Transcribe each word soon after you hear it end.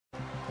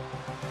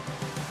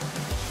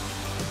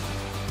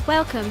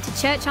Welcome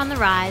to Church on the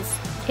Rise.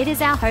 It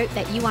is our hope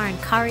that you are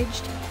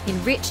encouraged,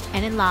 enriched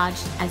and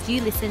enlarged as you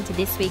listen to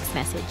this week's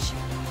message.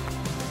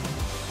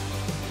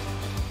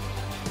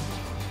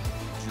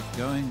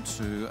 Going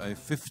to a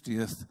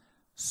 50th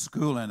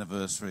school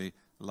anniversary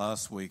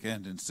last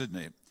weekend in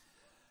Sydney.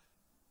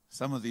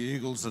 Some of the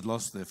eagles had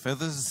lost their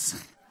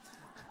feathers.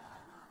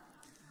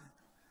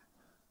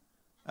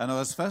 And I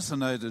was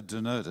fascinated to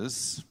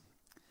notice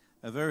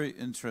a very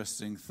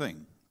interesting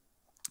thing.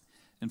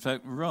 In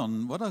fact,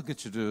 Ron, what I'll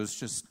get you to do is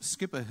just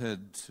skip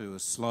ahead to a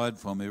slide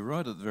for me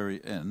right at the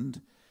very end.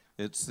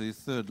 It's the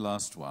third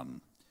last one,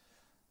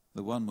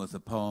 the one with the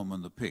poem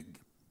and the pig.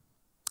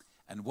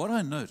 And what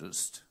I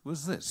noticed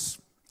was this.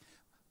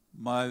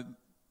 My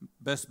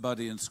best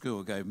buddy in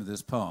school gave me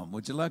this poem.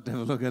 Would you like to have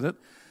a look at it?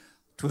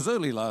 It was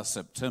early last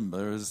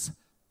September, as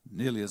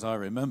nearly as I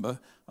remember.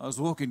 I was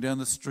walking down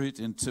the street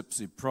in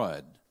tipsy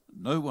pride.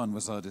 No one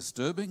was I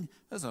disturbing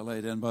as I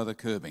lay down by the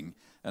curbing,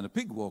 and a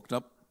pig walked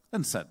up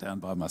and sat down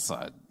by my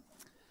side.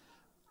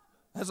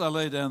 As I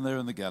lay down there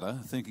in the gutter,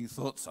 thinking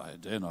thoughts I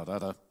dare not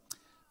utter,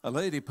 a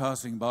lady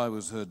passing by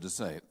was heard to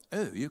say,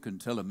 "Oh, you can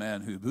tell a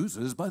man who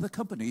boozes by the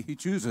company he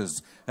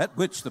chooses," at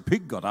which the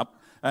pig got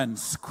up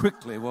and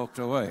quickly walked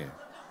away.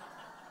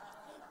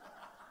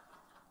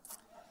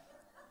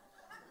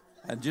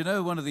 And you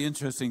know, one of the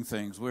interesting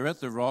things, we're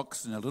at the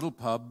Rocks in a little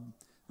pub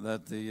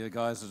that the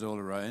guys had all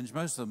arranged.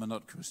 Most of them are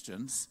not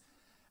Christians.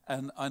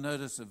 And I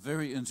noticed a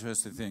very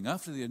interesting thing.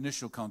 After the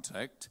initial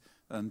contact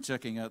and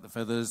checking out the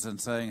feathers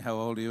and saying, "How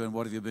old are you and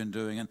what have you been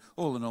doing?" and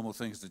all the normal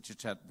things that you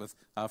chat with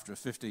after a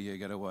 50-year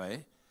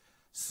getaway,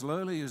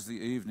 slowly as the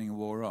evening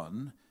wore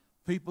on,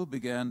 people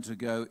began to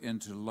go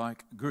into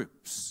like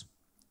groups.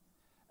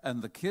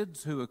 And the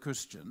kids who were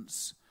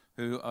Christians,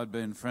 who I'd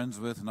been friends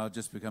with and I'd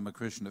just become a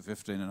Christian at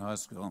 15 in high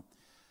school,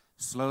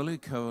 slowly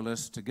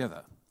coalesced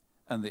together.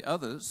 And the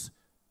others,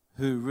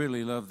 who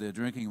really loved their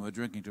drinking and were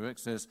drinking to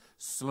excess,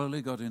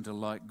 slowly got into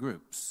like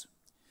groups.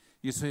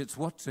 You see, it's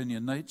what's in your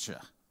nature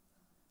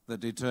that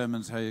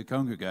determines how you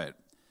congregate.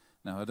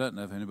 Now, I don't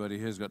know if anybody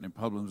here's got any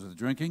problems with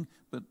drinking,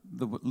 but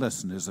the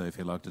lesson is there if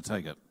you like to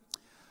take it.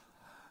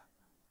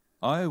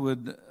 I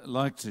would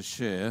like to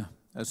share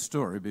a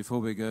story before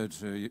we go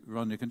to,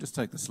 Ron, you can just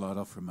take the slide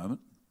off for a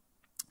moment.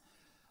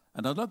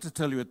 And I'd like to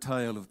tell you a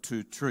tale of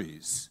two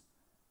trees.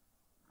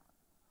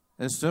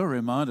 Estelle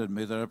reminded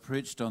me that I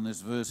preached on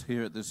this verse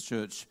here at this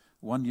church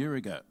 1 year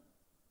ago.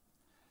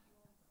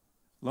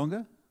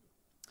 Longer?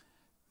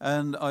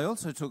 And I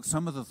also took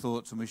some of the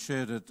thoughts and we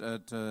shared it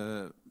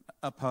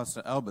at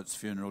Pastor Albert's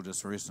funeral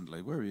just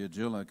recently. Where are you,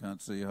 Jill? I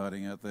can't see you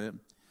hiding out there.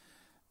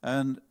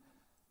 And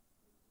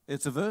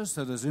it's a verse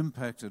that has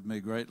impacted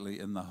me greatly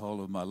in the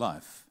whole of my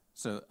life.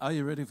 So are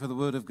you ready for the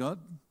Word of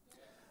God?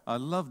 I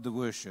loved the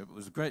worship. It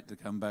was great to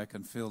come back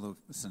and feel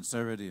the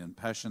sincerity and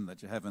passion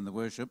that you have in the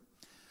worship.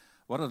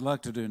 What I'd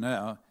like to do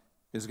now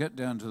is get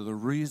down to the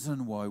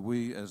reason why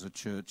we as a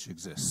church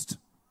exist.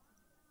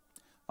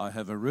 I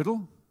have a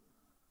riddle,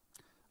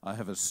 I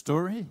have a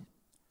story,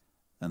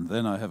 and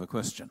then I have a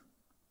question.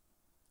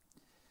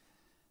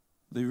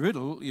 The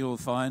riddle you'll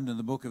find in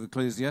the book of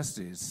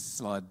Ecclesiastes,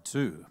 slide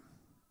 2.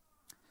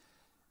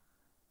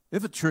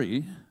 If a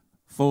tree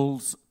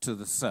falls to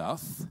the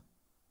south,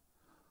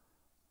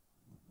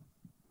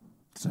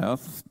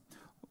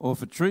 or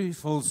if a tree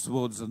falls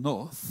towards the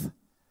north,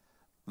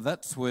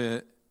 that's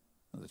where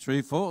the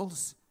tree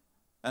falls.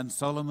 And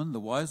Solomon, the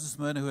wisest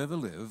man who ever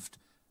lived,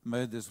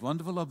 made this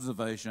wonderful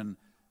observation: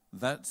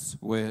 that's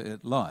where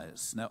it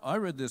lies. Now, I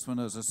read this when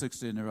I was a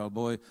 16-year-old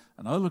boy,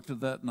 and I looked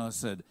at that and I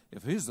said,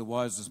 if he's the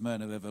wisest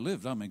man who ever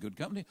lived, I'm in good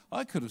company.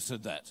 I could have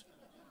said that.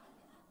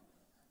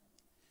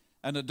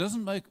 And it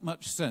doesn't make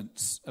much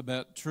sense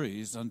about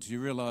trees until you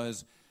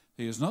realize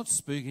he is not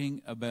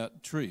speaking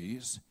about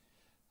trees.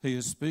 He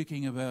is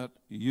speaking about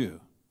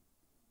you,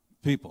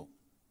 people.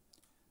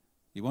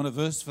 You want a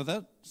verse for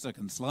that?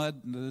 Second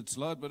slide, third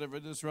slide, whatever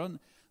it is, Ron.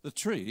 The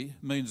tree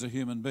means a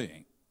human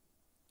being.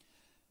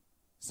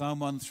 Psalm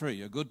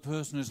 1:3, a good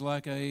person is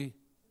like a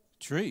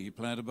tree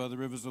planted by the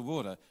rivers of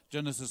water.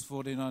 Genesis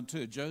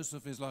 49:2,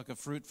 Joseph is like a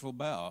fruitful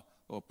bough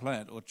or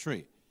plant or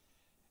tree.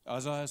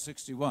 Isaiah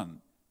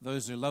 61,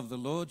 those who love the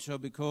Lord shall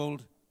be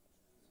called.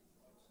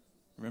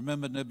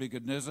 Remember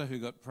Nebuchadnezzar, who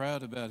got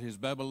proud about his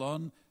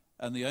Babylon,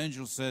 and the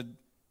angel said,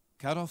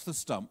 cut off the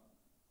stump.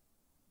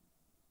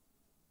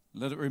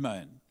 Let it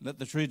remain. Let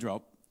the tree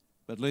drop,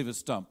 but leave a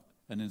stump,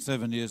 and in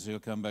 7 years he'll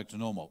come back to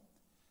normal.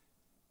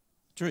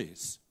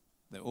 Trees,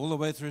 they're all the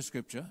way through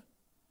Scripture,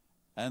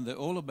 and they're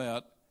all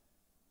about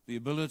the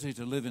ability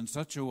to live in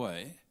such a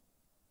way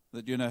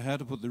that you know how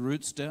to put the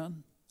roots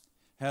down,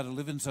 how to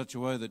live in such a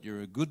way that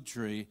you're a good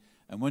tree,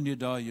 and when you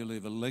die you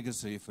leave a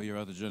legacy for your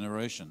other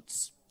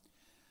generations.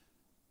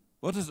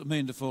 What does it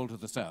mean to fall to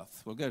the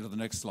south? We'll go to the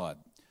next slide.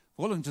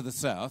 Falling to the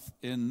south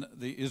in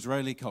the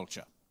Israeli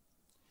culture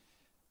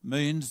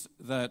means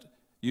that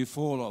you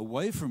fall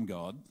away from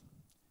God.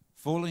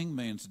 Falling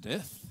means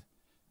death.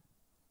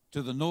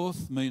 To the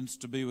north means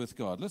to be with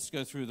God. Let's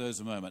go through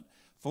those a moment.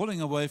 Falling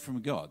away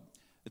from God.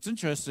 It's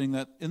interesting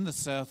that in the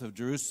south of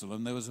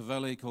Jerusalem there was a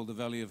valley called the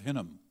Valley of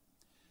Hinnom.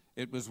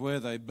 It was where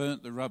they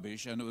burnt the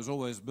rubbish, and it was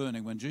always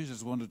burning. When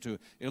Jesus wanted to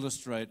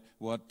illustrate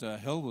what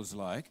hell was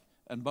like,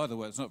 and by the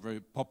way, it's not very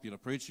popular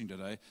preaching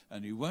today,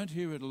 and you won't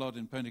hear it a lot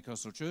in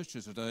Pentecostal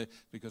churches today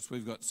because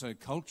we've got so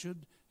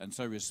cultured and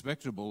so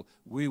respectable,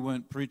 we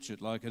won't preach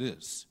it like it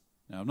is.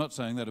 Now, I'm not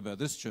saying that about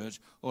this church.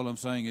 All I'm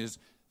saying is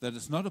that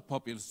it's not a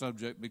popular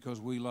subject because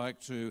we like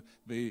to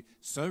be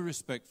so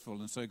respectful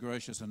and so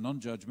gracious and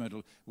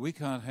non-judgmental. We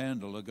can't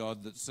handle a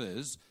God that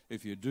says,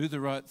 if you do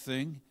the right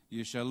thing,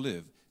 you shall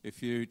live.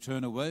 If you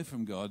turn away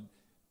from God,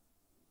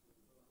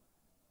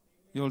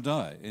 you'll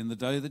die. In the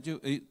day that you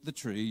eat the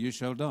tree, you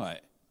shall die.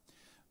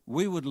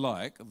 We would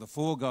like the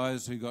 4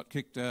 guys who got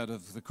kicked out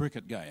of the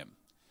cricket game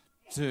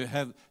to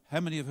have... How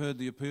many have heard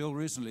the appeal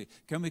recently?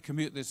 Can we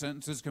commute their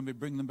sentences? Can we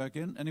bring them back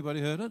in?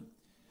 Anybody heard it?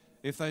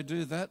 If they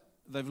do that,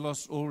 they've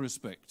lost all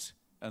respect,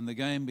 and the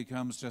game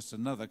becomes just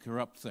another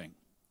corrupt thing.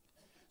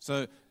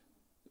 So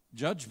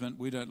judgment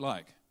we don't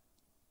like.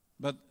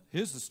 But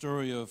here's the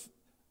story of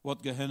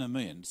what Gehenna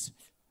means.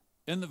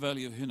 In the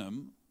Valley of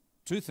Hinnom,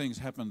 2 things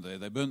happened there.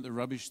 They burnt the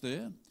rubbish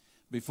there.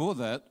 Before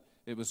that,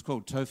 it was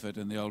called Tophet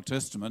in the Old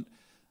Testament.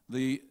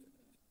 The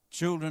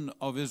children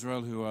of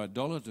Israel who are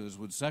idolaters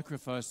would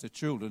sacrifice their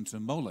children to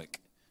Molech.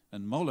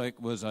 And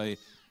Molech was a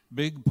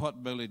big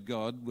pot-bellied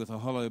god with a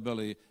hollow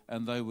belly,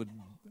 and they would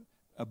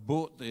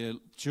abort their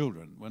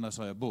children. When I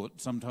say abort,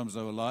 sometimes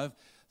they were alive.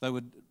 They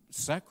would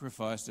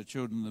sacrifice their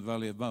children in the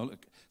Valley of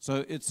Molech.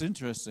 So it's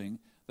interesting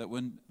that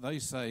when they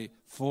say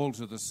fall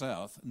to the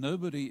south,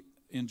 nobody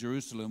in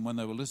Jerusalem, when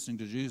they were listening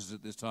to Jesus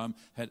at this time,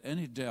 had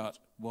any doubt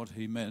what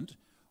he meant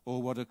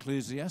or what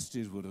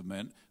Ecclesiastes would have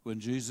meant when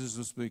Jesus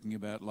was speaking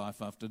about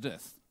life after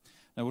death.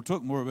 Now, we'll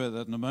talk more about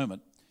that in a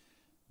moment.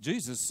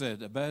 Jesus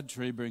said, a bad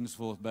tree brings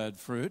forth bad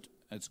fruit.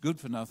 It's good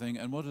for nothing.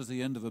 And what is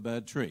the end of a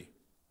bad tree?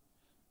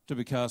 To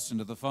be cast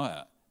into the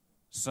fire.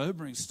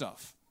 Sobering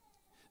stuff.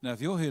 Now,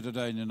 if you're here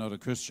today and you're not a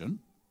Christian,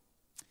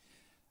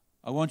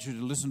 I want you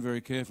to listen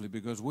very carefully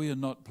because we are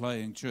not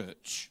playing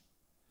church.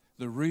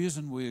 The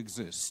reason we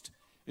exist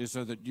is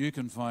so that you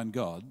can find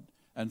God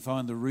and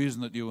find the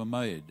reason that you were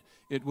made.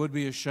 It would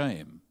be a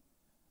shame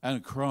and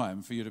a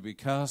crime for you to be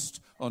cast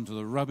onto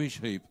the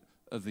rubbish heap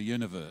of the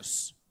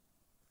universe.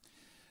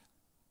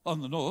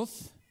 On the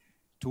north,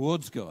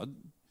 towards God,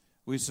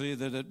 we see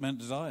that it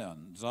meant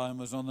Zion. Zion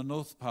was on the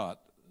north part.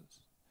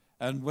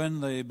 And when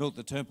they built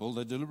the temple,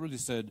 they deliberately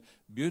said,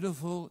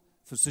 beautiful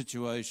for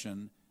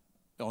situation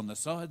on the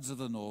sides of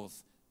the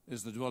north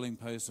is the dwelling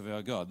place of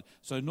our God.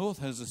 So north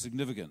has a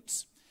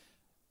significance.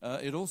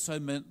 It also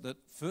meant that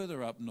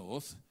further up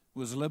north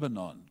was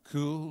Lebanon,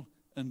 cool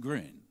and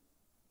green.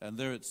 And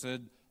there it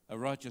said, a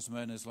righteous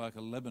man is like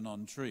a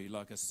Lebanon tree,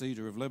 like a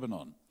cedar of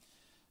Lebanon.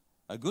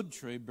 A good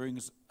tree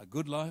brings a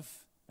good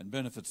life and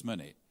benefits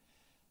many.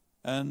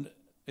 And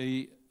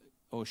he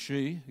or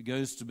she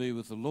goes to be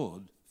with the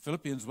Lord.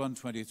 Philippians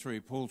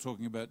 1:23, Paul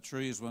talking about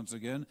trees once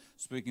again,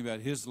 speaking about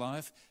his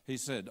life. He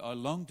said, I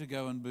long to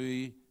go and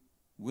be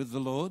with the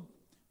Lord,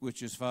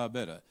 which is far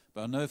better.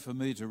 But I know for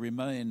me to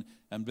remain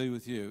and be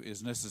with you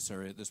is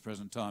necessary at this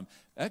present time.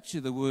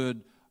 Actually, the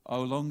word I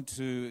long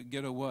to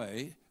get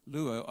away,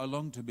 luo, I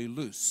long to be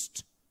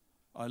loosed.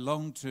 I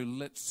long to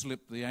let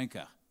slip the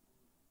anchor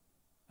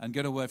and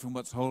get away from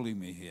what's holding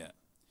me here.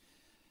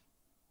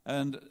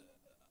 And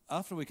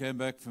after we came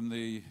back from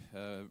the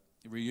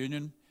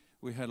reunion,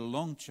 we had a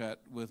long chat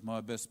with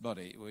my best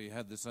buddy. We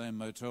had the same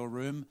motel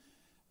room,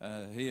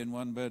 he in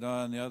one bed,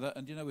 I in the other.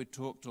 And, we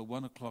talked till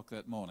 1 o'clock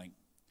that morning.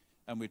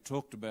 And we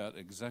talked about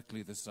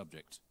exactly this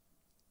subject.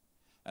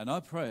 And I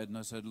prayed and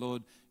I said,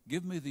 Lord,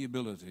 give me the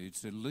ability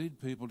to lead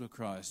people to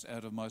Christ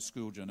out of my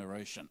school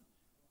generation.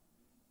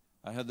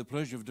 I had the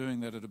pleasure of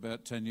doing that at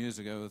about 10 years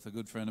ago with a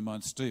good friend of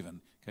mine,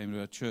 Stephen, came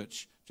to our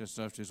church just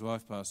after his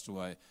wife passed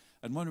away.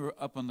 And when we were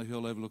up on the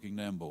hill overlooking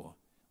Nambour,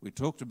 we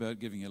talked about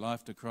giving your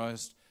life to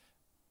Christ,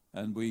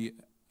 and we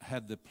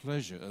had the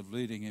pleasure of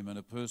leading him in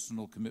a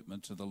personal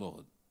commitment to the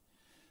Lord.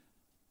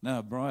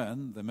 Now,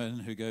 Brian, the man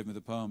who gave me the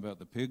poem about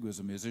the pig, was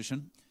a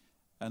musician,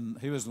 and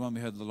he was the one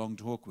we had the long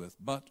talk with.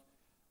 But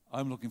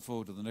I'm looking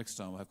forward to the next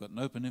time. I've got an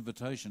open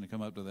invitation to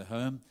come up to their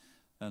home,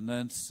 and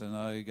Nance and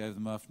I gave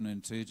them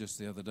afternoon tea just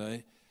the other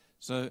day.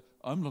 So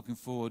I'm looking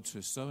forward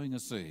to sowing a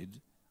seed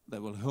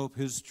that will help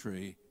his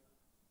tree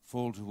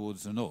fall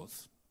towards the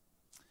north.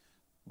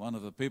 One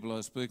of the people I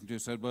was speaking to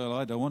said, well,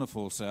 I don't want to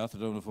fall south, I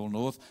don't want to fall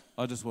north,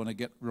 I just want to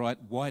get right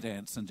white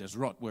ants and just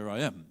rot where I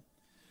am.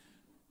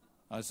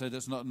 I said,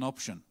 it's not an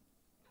option.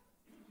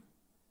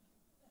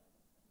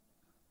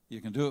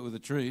 You can do it with a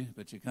tree,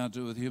 but you can't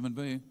do it with a human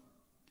being.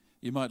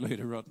 You might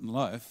lead a rotten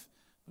life,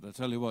 but I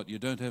tell you what, you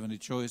don't have any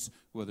choice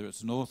whether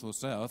it's north or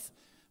south,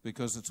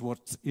 because it's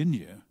what's in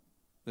you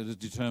that has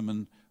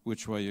determined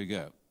which way you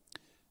go.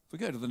 If we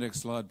go to the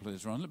next slide,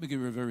 please, Ron, let me give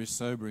you a very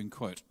sobering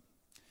quote.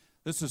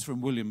 This is from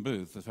William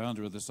Booth, the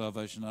founder of the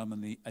Salvation Army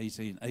in the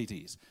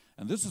 1880s.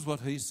 And this is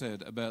what he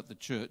said about the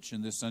church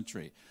in this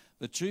century.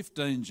 The chief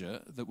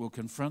danger that will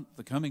confront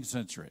the coming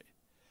century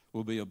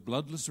will be a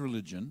bloodless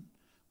religion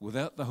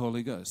without the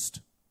Holy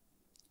Ghost.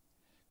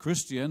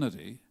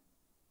 Christianity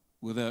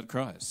without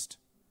Christ,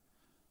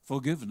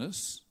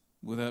 forgiveness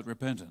without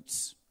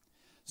repentance,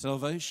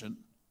 salvation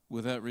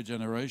without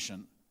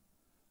regeneration,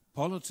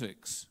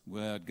 politics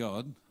without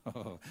God.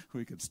 Oh,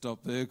 we could stop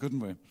there, couldn't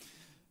we?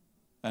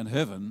 And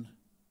heaven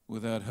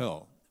without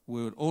hell.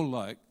 We would all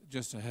like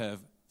just to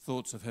have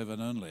thoughts of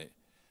heaven only.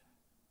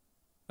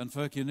 And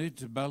folk, you need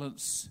to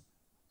balance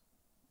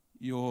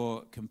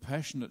your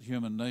compassionate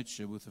human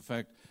nature with the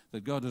fact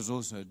that God is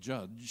also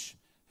judge.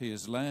 He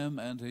is lamb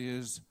and he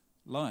is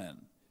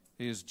lion.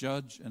 He is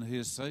judge and he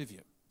is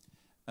saviour.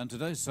 And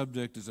today's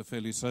subject is a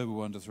fairly sober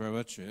one to throw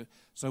at you.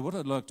 So what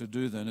I'd like to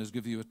do then is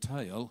give you a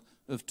tale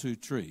of two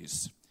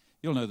trees.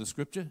 You'll know the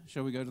scripture.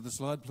 Shall we go to the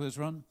slide, please,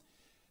 Ron?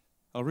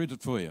 I'll read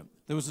it for you.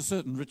 There was a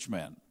certain rich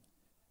man,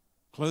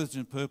 clothed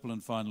in purple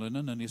and fine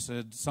linen, and he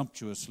said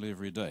sumptuously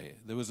every day.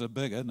 There was a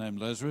beggar named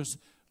Lazarus,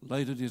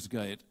 laid at his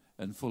gate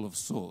and full of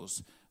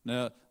sores.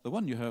 Now, the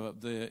one you have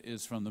up there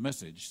is from the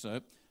Message.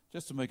 So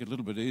just to make it a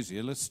little bit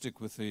easier, let's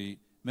stick with the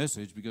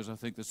Message because I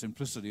think the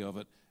simplicity of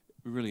it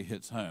really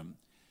hits home.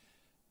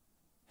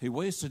 He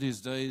wasted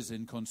his days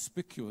in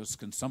conspicuous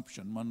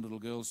consumption. One little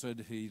girl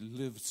said he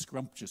lived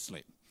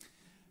scrumptiously.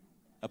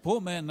 A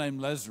poor man named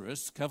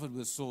Lazarus, covered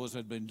with sores,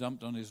 had been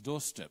dumped on his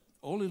doorstep.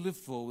 All he lived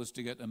for was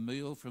to get a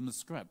meal from the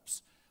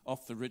scraps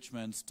off the rich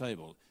man's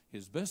table.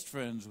 His best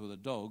friends were the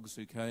dogs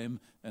who came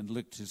and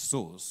licked his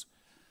sores.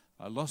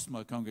 I lost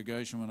my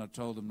congregation when I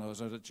told them I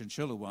was at a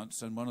chinchilla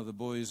once, and one of the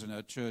boys in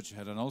our church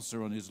had an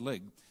ulcer on his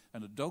leg,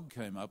 and a dog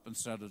came up and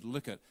started to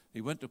lick it.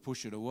 He went to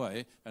push it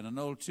away, and an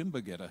old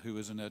timber getter who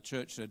was in our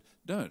church said,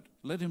 "Don't,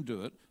 let him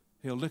do it.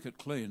 He'll lick it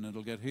clean and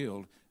it'll get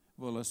healed."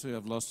 Well, I see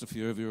I've lost a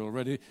few of you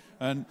already.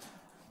 And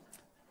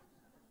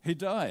he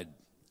died,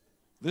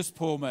 this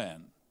poor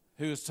man,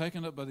 who was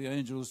taken up by the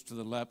angels to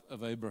the lap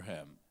of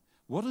Abraham.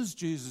 What is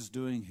Jesus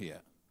doing here?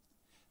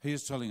 He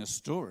is telling a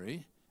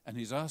story, and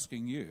he's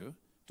asking you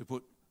to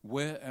put,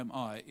 where am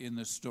I in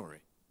this story?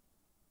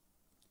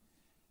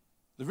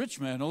 The rich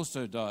man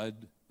also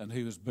died, and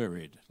he was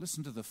buried.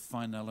 Listen to the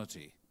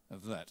finality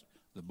of that.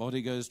 The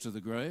body goes to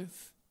the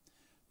grave,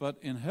 but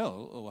in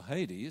hell, or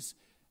Hades,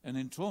 and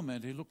in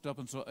torment, he looked up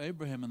and saw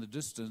Abraham in the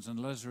distance and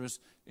Lazarus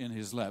in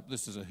his lap.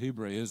 This is a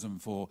Hebraism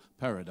for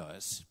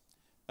paradise,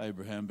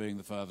 Abraham being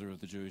the father of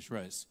the Jewish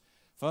race.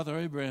 "Father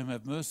Abraham,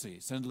 have mercy.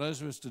 Send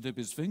Lazarus to dip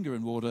his finger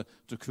in water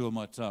to cool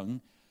my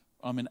tongue.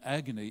 I'm in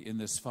agony in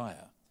this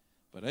fire."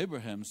 But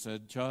Abraham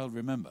said, "Child,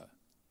 remember."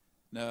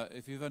 Now,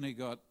 if you've only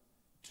got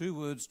 2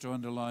 words to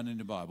underline in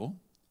your Bible,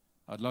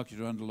 I'd like you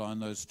to underline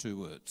those 2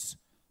 words.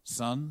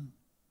 Son,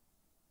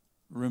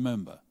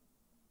 remember.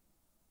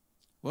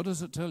 What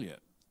does it tell you?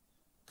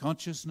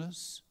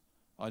 Consciousness,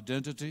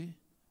 identity,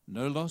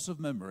 no loss of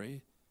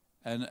memory,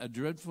 and a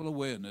dreadful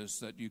awareness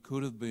that you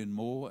could have been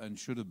more and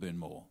should have been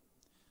more.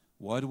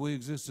 Why do we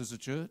exist as a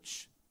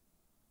church?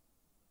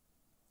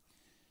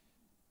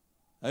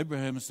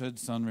 Abraham said,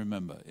 "Son,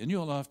 remember." In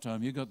your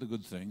lifetime, you got the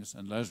good things,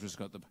 and Lazarus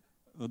got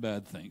the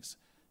bad things.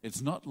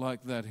 It's not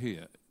like that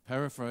here.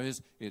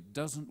 Paraphrase, it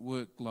doesn't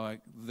work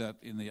like that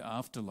in the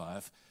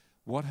afterlife.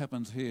 What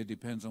happens here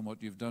depends on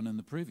what you've done in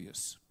the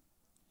previous.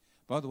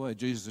 By the way,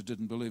 Jesus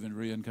didn't believe in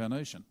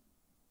reincarnation.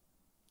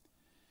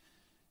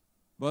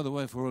 By the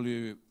way, for all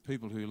you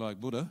people who like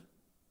Buddha,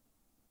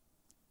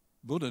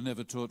 Buddha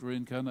never taught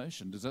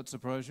reincarnation. Does that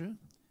surprise you?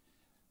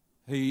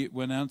 He,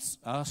 when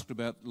asked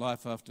about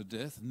life after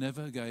death,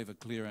 never gave a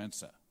clear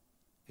answer.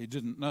 He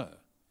didn't know.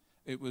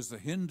 It was the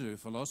Hindu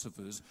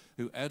philosophers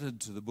who added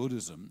to the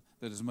Buddhism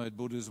that has made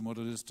Buddhism what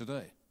it is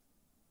today.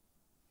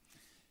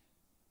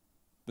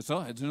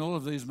 Besides, in all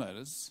of these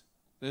matters,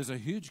 there's a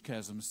huge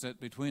chasm set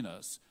between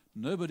us.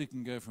 Nobody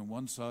can go from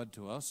one side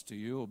to us, to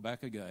you, or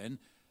back again.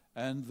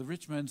 And the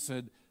rich man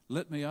said,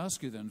 "Let me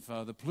ask you then,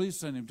 Father, please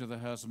send him to the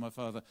house of my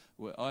father,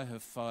 where I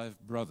have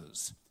 5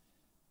 brothers."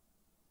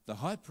 The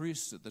high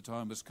priest at the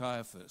time was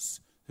Caiaphas,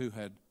 who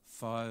had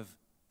 5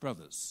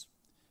 brothers.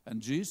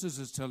 And Jesus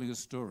is telling a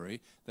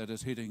story that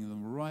is hitting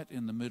them right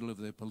in the middle of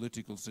their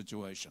political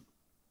situation.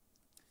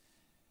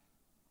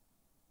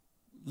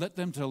 Let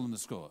them tell them the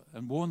score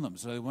and warn them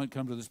so they won't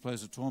come to this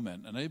place of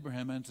torment. And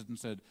Abraham answered and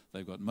said,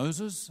 they've got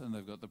Moses and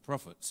they've got the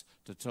prophets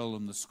to tell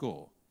them the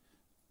score.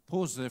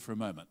 Pause there for a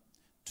moment.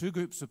 2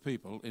 groups of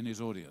people in his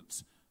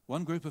audience.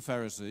 One group of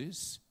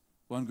Pharisees,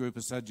 one group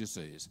of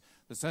Sadducees.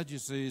 The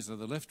Sadducees are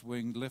the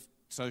left-wing, left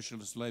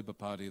socialist Labour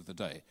Party of the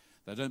day.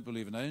 They don't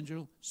believe in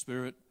angel,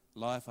 spirit,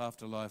 life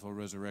after life, or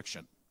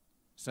resurrection.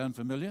 Sound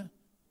familiar?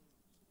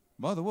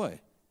 By the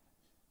way,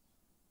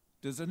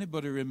 does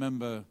anybody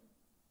remember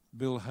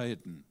Bill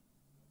Hayden?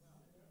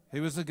 He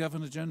was the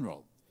Governor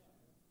General.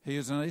 He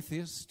is an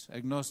atheist,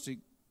 agnostic,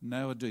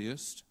 now a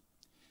deist,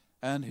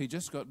 and he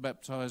just got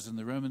baptised in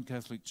the Roman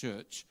Catholic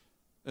Church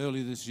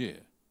early this year.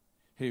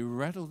 He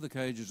rattled the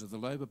cages of the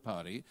Labour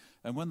Party,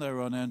 and when they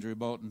were on Andrew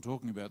Bolton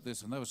talking about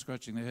this, and they were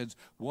scratching their heads,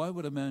 why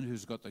would a man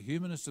who's got the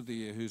Humanist of the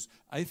Year, who's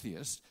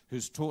atheist,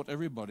 who's taught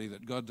everybody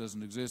that God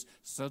doesn't exist,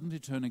 suddenly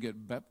turn and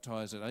get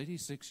baptised at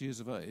 86 years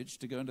of age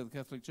to go into the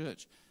Catholic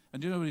Church?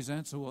 And do you know what his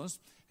answer was?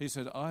 He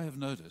said, I have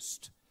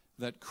noticed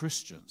that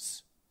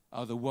Christians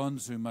are the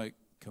ones who make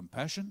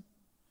compassion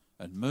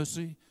and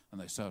mercy, and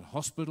they start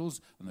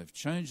hospitals, and they've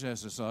changed our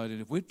society.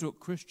 And if we took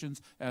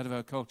Christians out of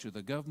our culture,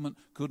 the government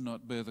could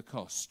not bear the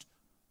cost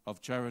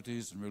of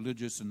charities and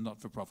religious and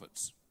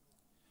not-for-profits.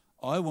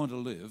 I want to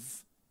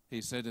live,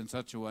 he said, in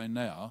such a way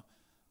now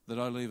that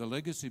I leave a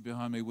legacy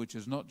behind me which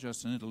is not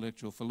just an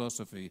intellectual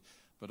philosophy,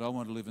 but I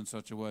want to live in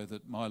such a way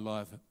that my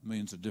life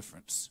means a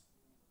difference.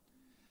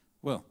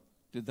 Well,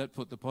 did that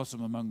put the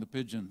possum among the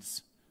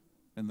pigeons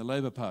in the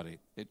Labor Party?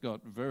 It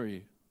got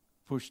very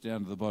pushed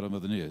down to the bottom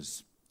of the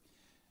news.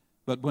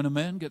 But when a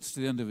man gets to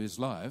the end of his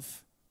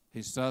life,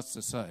 he starts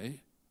to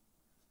say,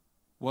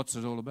 what's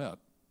it all about?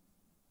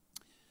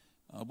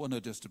 I want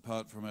to just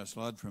depart from our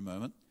slide for a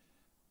moment.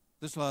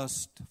 This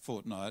last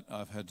fortnight,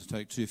 I've had to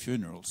take 2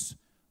 funerals.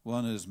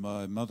 One is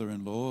my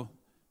mother-in-law,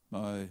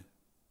 my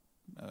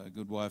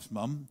good wife's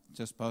mum,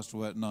 just passed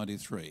away at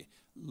 93.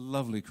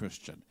 Lovely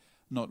Christian.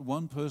 Not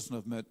one person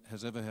I've met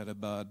has ever had a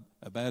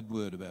bad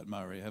word about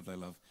Murray, have they,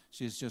 love?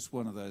 She's just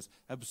one of those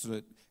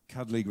absolute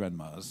cuddly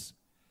grandmas.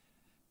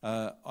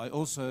 I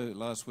also,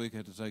 last week,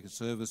 had to take a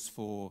service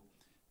for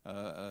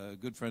a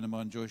good friend of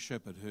mine, Joyce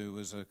Shepherd, who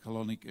was a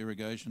colonic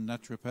irrigation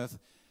naturopath,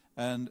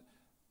 and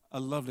a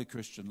lovely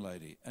Christian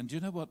lady. And do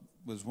you know what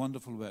was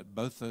wonderful about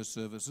both those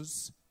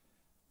services?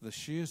 The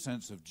sheer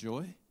sense of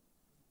joy,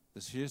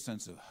 the sheer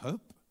sense of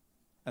hope,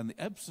 and the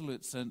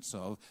absolute sense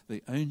of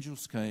the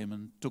angels came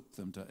and took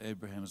them to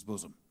Abraham's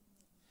bosom.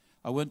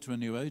 I went to a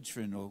New Age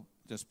funeral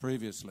just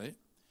previously,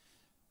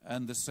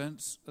 and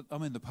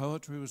the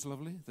poetry was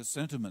lovely, the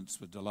sentiments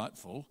were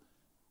delightful,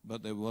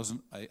 but there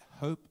wasn't a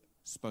hope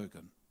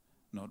spoken,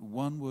 not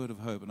one word of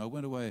hope. And I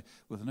went away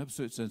with an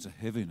absolute sense of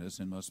heaviness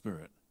in my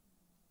spirit.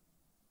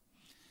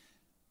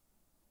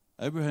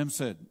 Abraham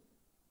said,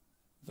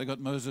 they got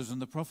Moses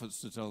and the prophets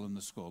to tell them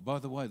the score. By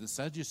the way, the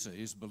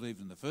Sadducees believed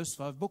in the first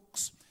 5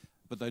 books,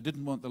 but they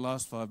didn't want the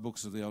last 5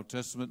 books of the Old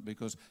Testament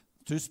because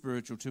too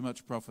spiritual, too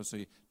much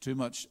prophecy, too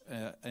much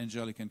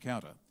angelic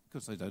encounter,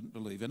 because they don't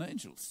believe in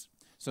angels.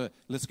 So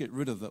let's get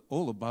rid of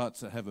all the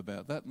parts that have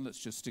about that, and let's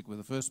just stick with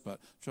the first part.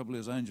 Trouble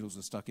is, angels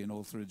are stuck in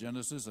all through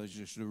Genesis. They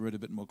should have read a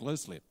bit more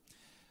closely.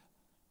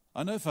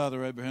 I know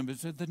Father Abraham, but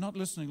said they're not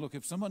listening. Look,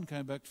 if someone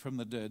came back from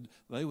the dead,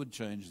 they would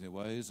change their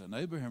ways. And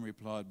Abraham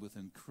replied with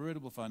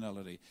incredible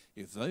finality,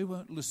 if they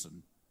won't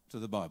listen to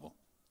the Bible,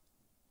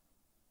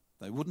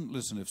 they wouldn't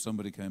listen if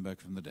somebody came back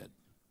from the dead.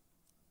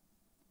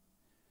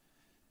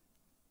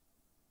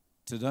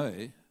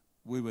 Today,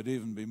 we would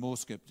even be more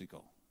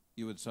skeptical.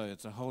 You would say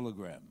it's a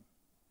hologram.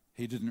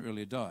 He didn't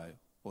really die,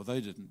 or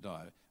they didn't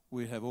die.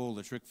 We'd have all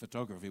the trick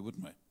photography,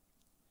 wouldn't we?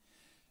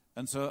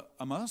 And so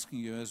I'm asking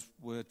you, as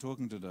we're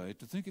talking today,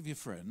 to think of your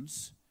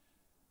friends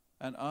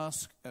and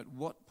ask, at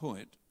what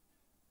point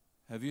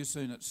have you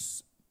seen it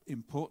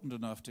important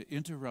enough to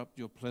interrupt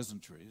your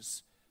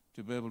pleasantries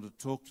to be able to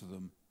talk to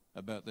them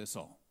about their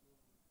soul?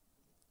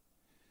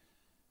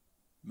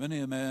 Many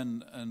a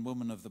man and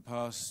woman of the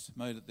past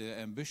made it their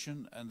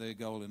ambition and their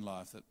goal in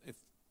life that if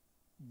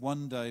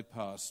one day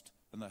passed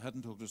and they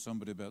hadn't talked to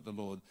somebody about the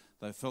Lord,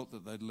 they felt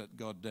that they'd let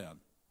God down.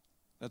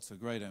 That's a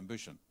great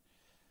ambition.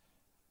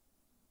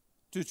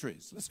 2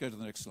 trees. Let's go to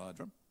the next slide,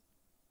 Ron.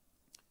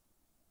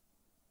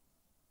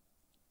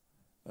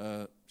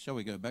 Shall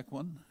we go back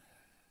one?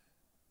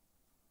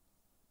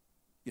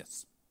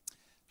 Yes.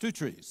 2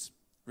 trees.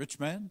 Rich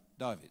man,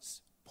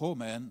 Dives. Poor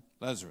man,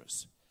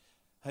 Lazarus.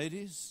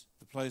 Hades,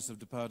 the place of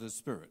departed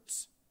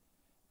spirits,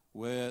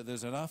 where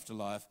there's an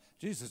afterlife.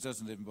 Jesus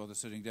doesn't even bother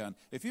sitting down.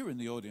 If you're in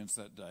the audience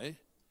that day,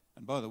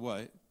 and by the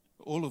way,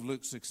 all of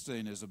Luke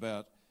 16 is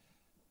about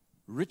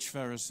rich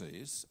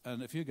Pharisees,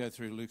 and if you go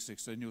through Luke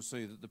 16, you'll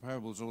see that the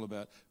parable is all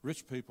about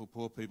rich people,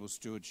 poor people,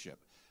 stewardship,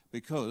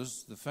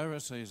 because the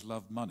Pharisees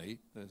loved money.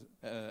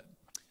 The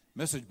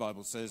Message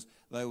Bible says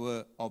they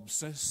were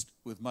obsessed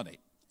with money.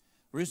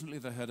 Recently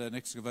they had an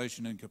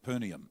excavation in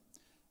Capernaum,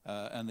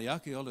 and the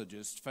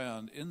archaeologists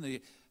found in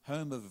the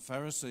home of a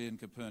Pharisee in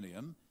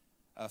Capernaum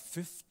a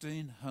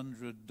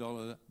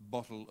 $1,500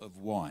 bottle of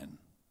wine.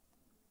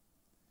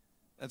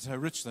 That's how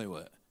rich they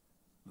were.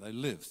 They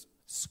lived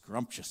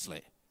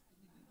scrumptiously.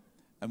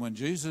 And when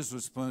Jesus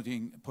was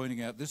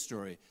pointing out this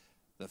story,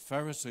 the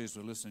Pharisees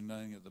were listening,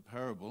 knowing that the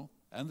parable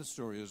and the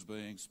story was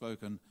being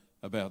spoken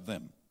about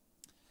them.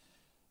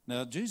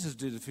 Now, Jesus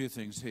did a few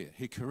things here.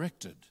 He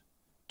corrected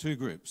 2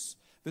 groups.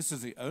 This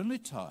is the only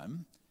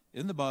time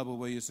in the Bible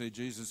where you see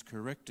Jesus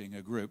correcting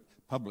a group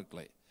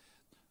publicly.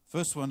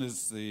 First one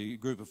is the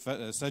group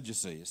of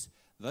Sadducees.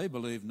 They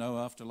believe no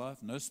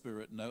afterlife, no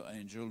spirit, no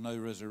angel, no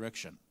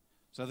resurrection.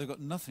 So they've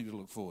got nothing to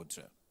look forward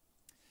to.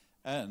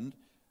 And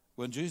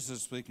when Jesus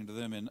is speaking to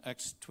them in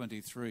Acts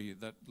 23,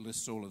 that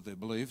lists all of their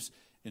beliefs,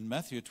 in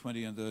Matthew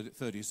 20 and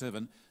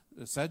 37,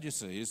 the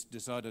Sadducees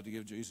decided to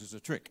give Jesus a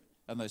trick.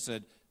 And they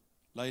said,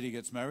 lady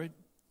gets married,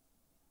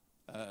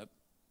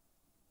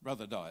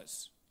 brother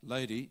dies.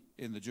 Lady,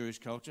 in the Jewish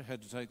culture,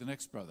 had to take the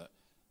next brother.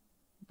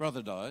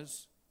 Brother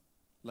dies,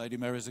 lady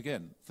marries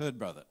again. 3rd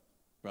brother.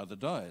 Brother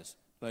dies,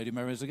 lady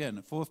marries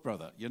again. 4th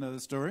brother. You know the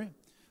story?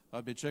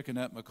 I'd be checking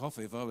out my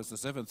coffee if I was the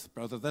 7th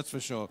brother, that's for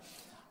sure.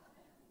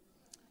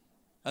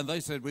 And they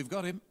said, we've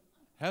got him.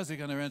 How's he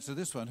going to answer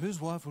this one? Whose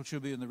wife will she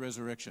be in the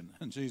resurrection?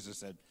 And Jesus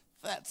said,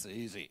 that's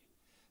easy.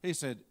 He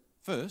said,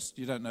 first,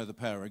 you don't know the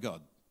power of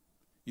God.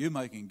 You're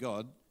making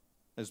God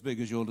as big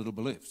as your little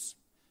beliefs.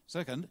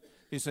 Second,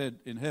 he said,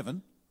 in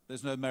heaven,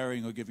 there's no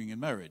marrying or giving in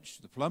marriage.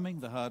 The plumbing,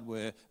 the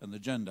hardware, and the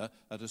gender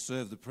are to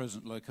serve the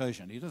present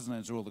location. He doesn't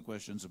answer all the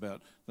questions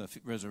about the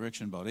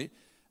resurrection body.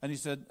 And he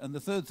said, and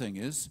the third thing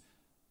is,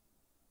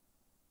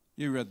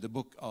 you read the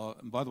book,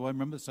 by the way,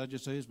 remember the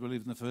Sadducees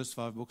believe in the first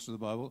 5 books of the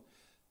Bible?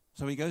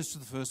 So he goes to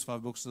the first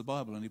 5 books of the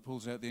Bible and he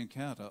pulls out the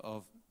encounter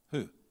of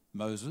who?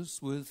 Moses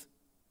with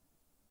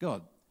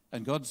God.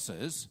 And God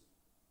says,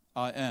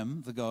 I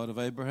am the God of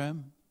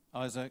Abraham,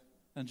 Isaac,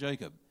 and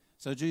Jacob.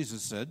 So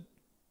Jesus said,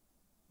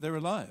 they're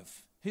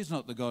alive. He's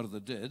not the God of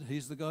the dead,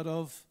 he's the God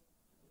of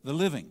the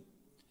living.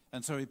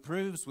 And so he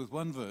proves with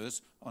one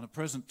verse on a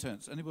present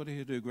tense. Anybody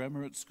who do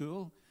grammar at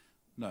school?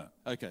 No.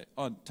 Okay,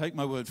 take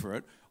my word for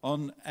it.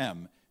 On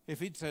am. If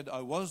he'd said,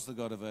 I was the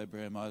God of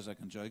Abraham, Isaac,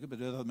 and Jacob,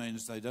 it either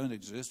means they don't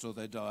exist or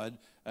they died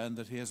and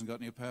that he hasn't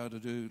got any power to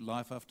do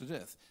life after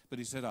death. But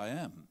he said, I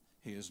am.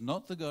 He is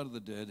not the God of the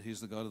dead,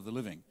 he's the God of the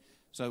living.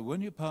 So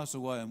when you pass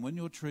away and when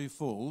your tree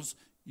falls,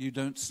 you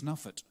don't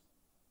snuff it.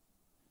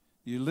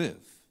 You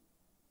live.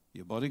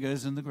 Your body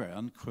goes in the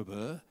ground,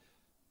 quibber.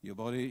 Your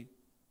body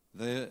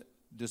there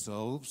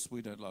dissolves.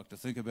 We don't like to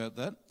think about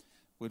that.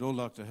 We'd all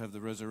like to have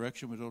the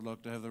resurrection. We'd all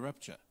like to have the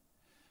rapture.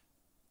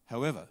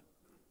 However,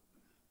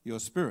 your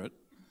spirit,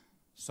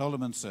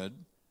 Solomon said,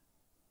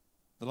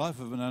 the life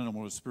of an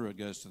animal or spirit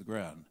goes to the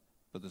ground,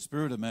 but the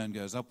spirit of man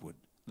goes upward.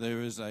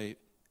 There is a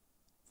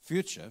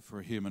future for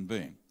a human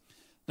being.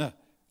 Now,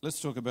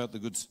 let's talk about the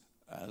good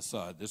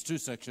side. There's 2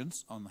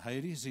 sections. On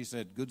Hades, he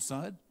said good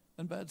side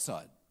and bad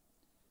side,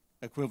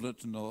 equivalent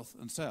to north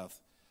and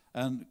south.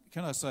 And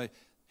can I say,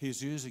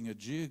 he's using a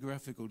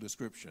geographical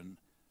description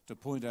to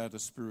point out a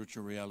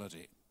spiritual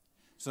reality.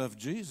 So if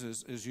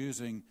Jesus is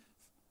using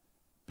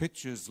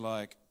pictures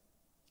like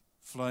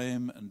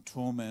flame and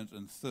torment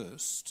and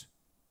thirst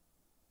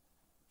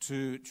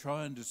to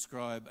try and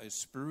describe a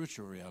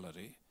spiritual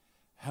reality,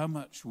 how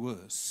much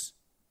worse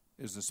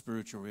is the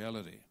spiritual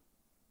reality?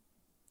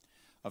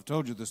 I've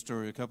told you this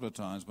story a couple of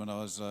times. When I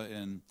was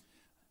in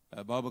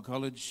Bible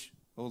college,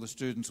 all the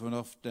students went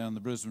off down the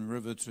Brisbane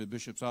River to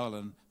Bishop's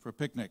Island for a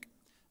picnic.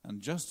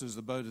 And just as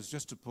the boat is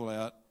just to pull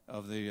out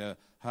of the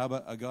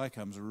harbour, a guy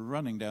comes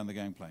running down the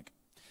gangplank.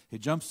 He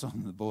jumps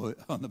on the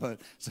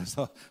boat, says,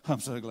 oh, I'm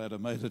so glad I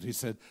made it. He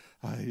said,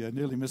 I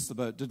nearly missed the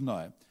boat, didn't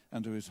I?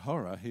 And to his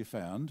horror, he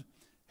found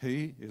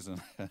he's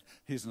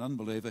an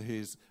unbeliever.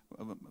 He's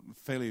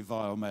fairly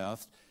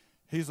vile-mouthed.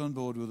 He's on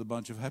board with a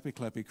bunch of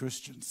happy-clappy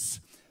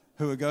Christians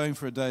who are going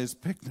for a day's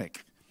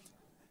picnic.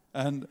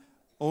 And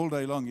all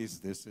day long he's,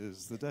 this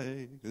is the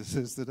day, this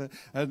is the day.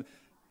 And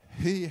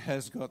he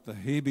has got the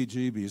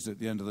heebie-jeebies at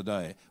the end of the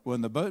day.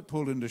 When the boat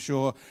pulled into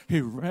shore,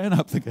 he ran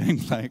up the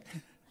gangplank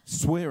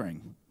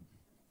swearing.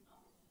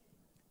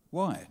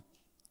 Why?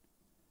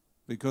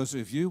 Because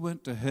if you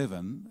went to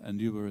heaven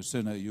and you were a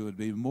sinner, you would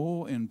be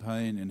more in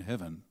pain in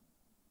heaven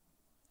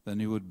than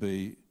you would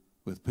be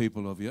with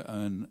people of your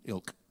own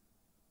ilk.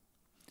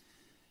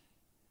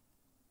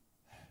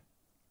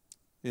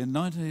 In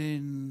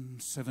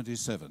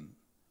 1977,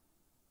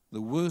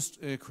 the worst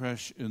air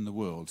crash in the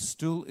world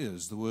still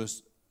is the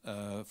worst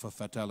for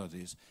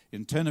fatalities.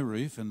 In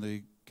Tenerife, in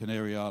the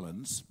Canary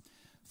Islands,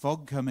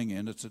 fog coming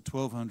in, it's at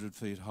 1,200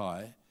 feet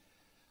high.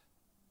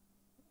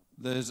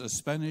 There's a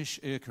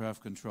Spanish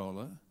aircraft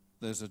controller.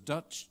 There's a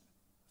Dutch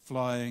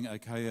flying a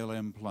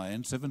KLM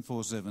plane,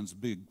 747s,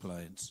 big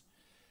planes.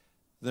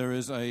 There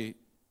is a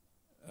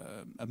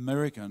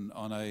American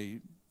on a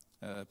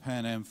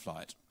Pan Am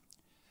flight.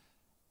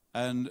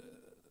 And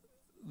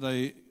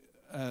they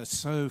are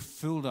so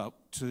filled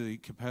up to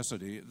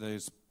capacity,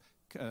 there's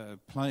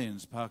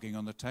planes parking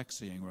on the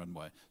taxiing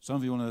runway. Some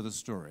of you will know the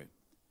story.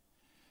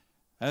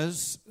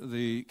 As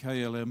the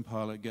KLM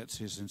pilot gets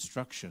his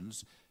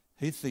instructions,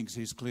 he thinks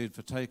he's cleared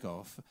for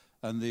takeoff,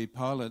 and the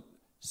pilot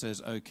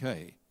says,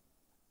 okay.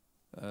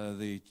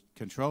 The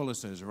controller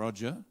says,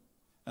 Roger,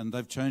 and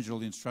they've changed all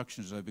the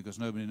instructions though because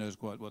nobody knows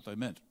quite what they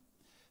meant.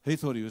 He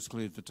thought he was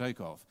cleared for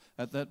takeoff.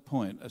 At that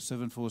point, a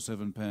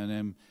 747 Pan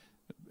Am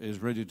is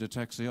ready to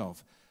taxi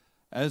off.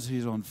 As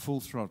he's on full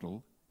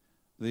throttle,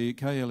 the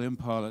KLM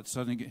pilot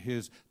suddenly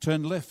hears,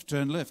 turn left,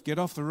 get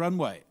off the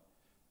runway.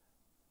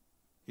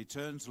 He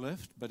turns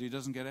left, but he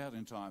doesn't get out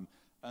in time.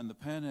 And the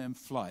Pan Am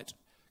flight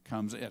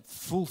comes at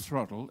full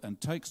throttle and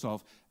takes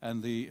off,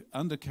 and the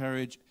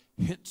undercarriage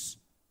hits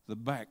the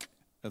back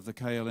of the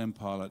KLM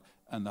pilot,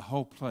 and the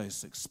whole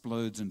place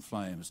explodes in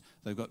flames.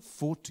 They've got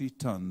 40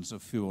 tons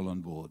of fuel on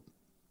board.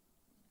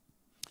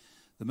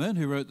 The man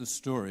who wrote the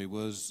story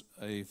was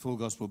a full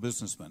gospel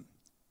businessman.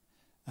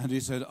 And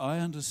he said, I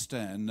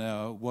understand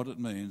now what it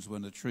means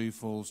when a tree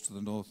falls to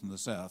the north and the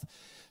south.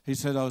 He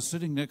said, I was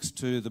sitting next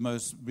to the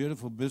most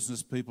beautiful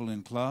business people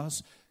in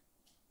class,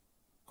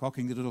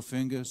 cocking the little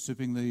finger,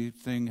 sipping the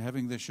thing,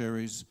 having their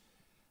sherries.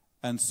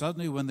 And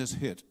suddenly when this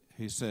hit,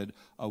 he said,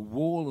 a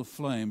wall of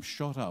flame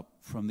shot up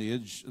from the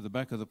edge of the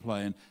back of the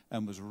plane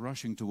and was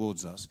rushing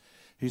towards us.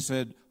 He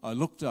said, I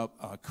looked up,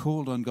 I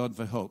called on God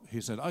for help.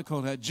 He said, I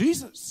called out,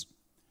 Jesus.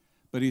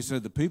 But he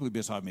said, the people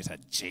beside me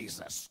said,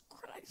 Jesus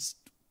Christ.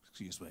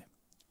 Excuse me.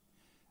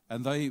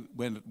 And they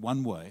went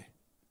one way.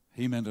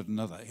 He meant it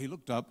another. He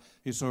looked up,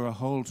 he saw a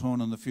hole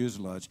torn on the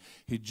fuselage.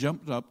 He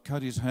jumped up,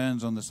 cut his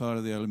hands on the side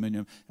of the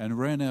aluminium and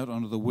ran out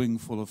onto the wing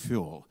full of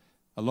fuel,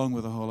 along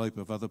with a whole heap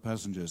of other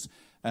passengers.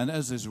 And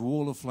as this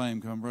wall of flame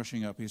came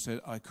rushing up, he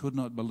said, I could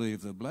not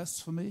believe the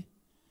blasphemy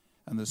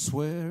and the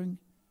swearing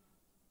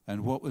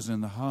and what was in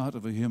the heart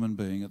of a human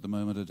being at the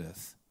moment of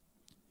death.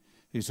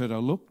 He said, I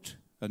looked,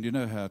 and you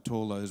know how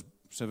tall those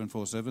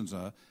 747s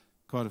are,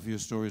 quite a few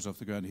stories off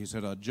the ground. He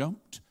said, I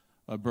jumped,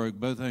 I broke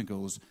both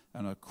ankles,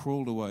 and I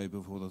crawled away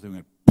before the thing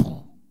went,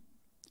 poof.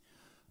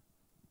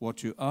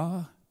 What you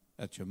are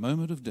at your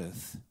moment of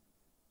death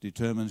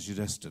determines your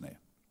destiny.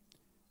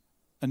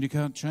 And you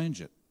can't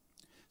change it.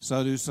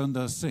 Sadhu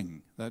Sundar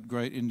Singh, that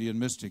great Indian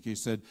mystic, he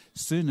said,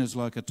 sin is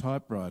like a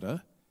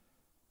typewriter,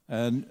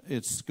 and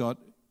it's got...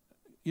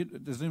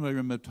 Does anybody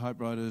remember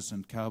typewriters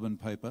and carbon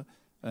paper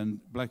and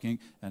black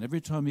ink? And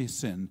every time you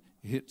sin,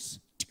 it hits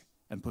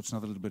and puts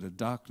another little bit of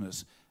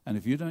darkness. And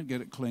if you don't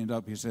get it cleaned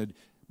up, he said,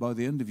 by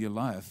the end of your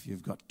life,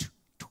 you've got...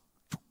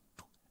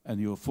 and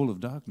you're full of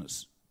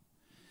darkness.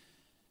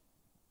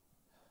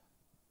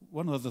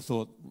 One other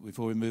thought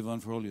before we move on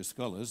for all your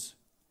scholars.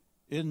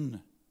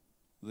 In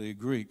the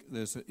Greek,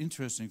 there's an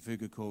interesting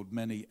figure called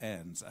many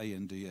ands,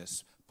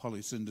 A-N-D-S,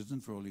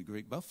 polysyndeton for all you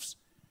Greek buffs.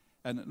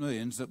 And it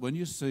means that when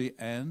you see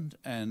and,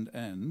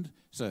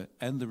 so,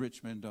 and the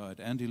rich man died,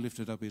 and he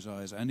lifted up his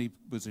eyes, and he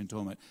was in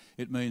torment,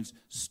 it means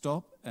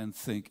stop and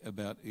think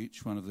about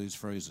each one of these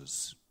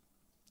phrases.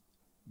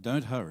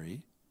 Don't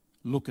hurry,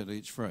 look at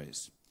each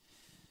phrase.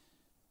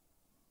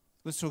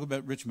 Let's talk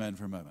about rich man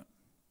for a moment.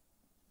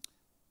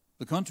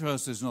 The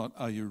contrast is not,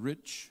 are you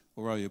rich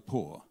or are you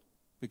poor?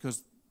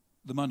 Because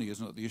the money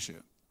is not the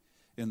issue.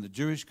 In the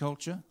Jewish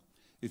culture,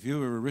 if you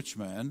were a rich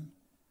man,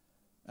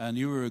 and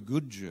you were a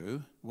good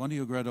Jew, one of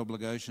your great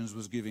obligations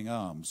was giving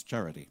alms,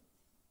 charity.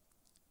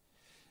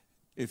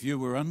 If you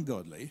were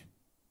ungodly,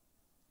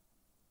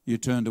 you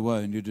turned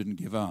away and you didn't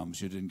give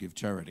alms, you didn't give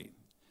charity.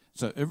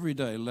 So every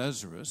day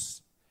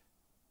Lazarus,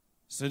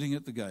 sitting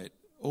at the gate,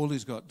 all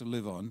he's got to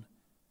live on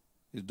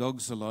is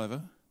dog's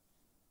saliva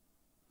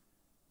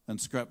and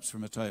scraps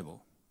from a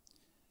table.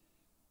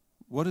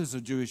 What is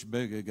a Jewish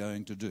beggar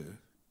going to do,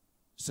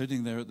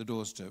 sitting there at the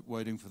doorstep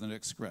waiting for the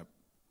next scrap?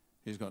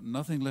 He's got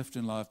nothing left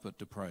in life but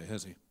to pray,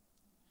 has he?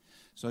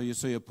 So you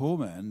see a poor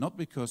man, not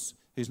because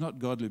he's not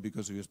godly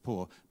because he was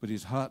poor, but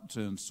his heart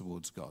turns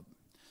towards God.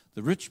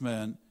 The rich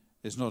man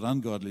is not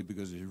ungodly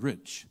because he's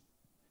rich.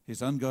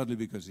 He's ungodly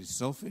because he's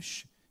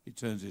selfish. He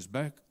turns his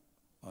back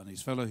on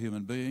his fellow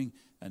human being,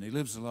 and he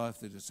lives a life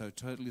that is so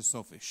totally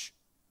selfish.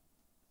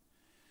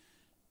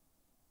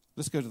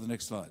 Let's go to the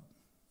next slide.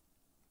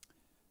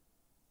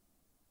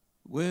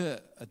 Where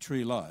a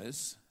tree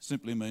lies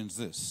simply means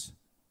this.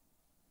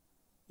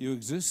 You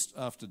exist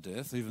after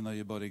death, even though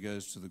your body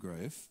goes to the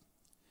grave.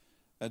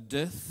 At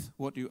death,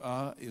 what you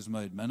are is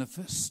made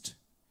manifest.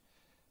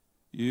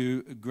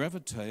 You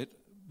gravitate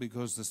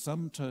because the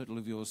sum total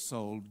of your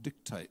soul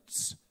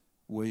dictates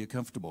where you're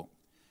comfortable.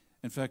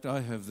 In fact,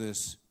 I have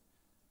this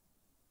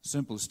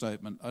simple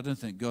statement. I don't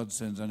think God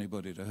sends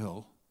anybody to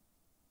hell.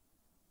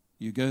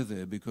 You go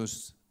there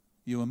because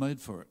you were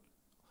made for it.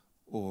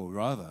 Or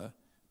rather,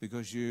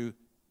 because you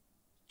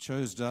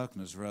chose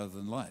darkness rather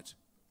than light.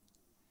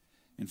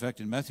 In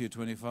fact, in Matthew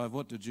 25,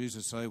 what did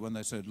Jesus say when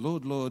they said,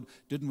 Lord, Lord,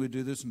 didn't we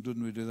do this and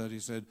didn't we do that? He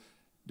said,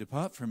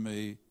 depart from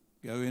me,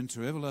 go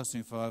into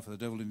everlasting fire for the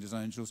devil and his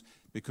angels,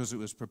 because it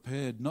was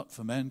prepared not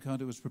for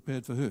mankind, it was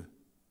prepared for who?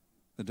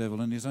 The devil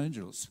and his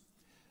angels.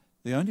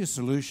 The only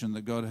solution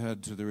that God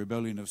had to the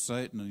rebellion of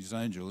Satan and his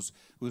angels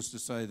was to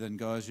say, then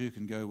guys, you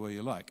can go where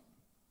you like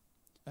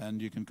and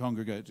you can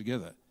congregate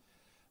together.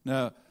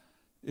 Now,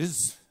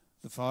 is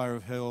the fire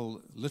of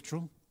hell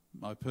literal?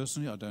 I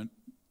don't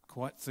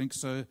quite think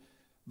so.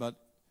 But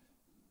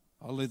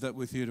I'll leave that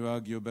with you to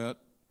argue about.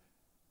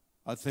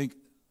 I think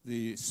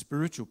the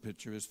spiritual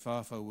picture is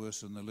far, far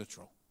worse than the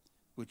literal,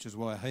 which is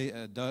why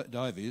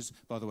Dives,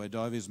 by the way,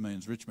 Dives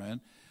means rich man,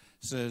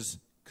 says,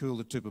 cool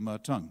the tip of my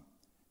tongue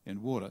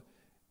in water.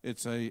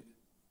 It's a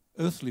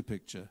earthly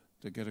picture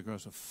to get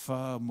across a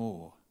far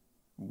more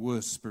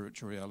worse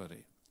spiritual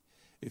reality.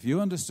 If you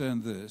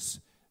understand this,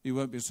 you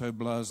won't be so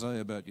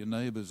blasé about your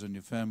neighbours and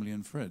your family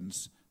and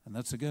friends. And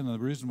that's, again, the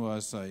reason why I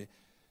say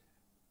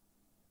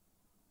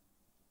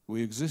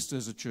we exist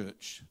as a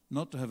church,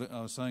 not to have, I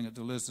was saying it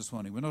to Les this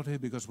morning, we're not here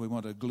because we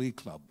want a glee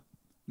club.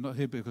 We're not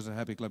here because of a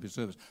happy clubby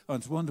service. Oh,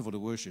 it's wonderful to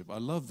worship. I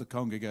love the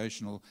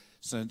congregational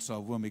sense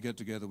of when we get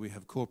together, we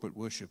have corporate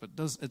worship.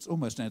 It's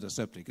almost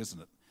antiseptic, isn't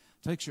it?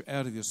 It takes you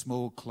out of your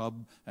small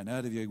club and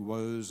out of your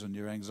woes and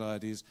your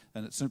anxieties,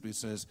 and it simply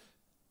says,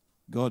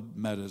 God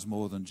matters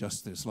more than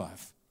just this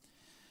life.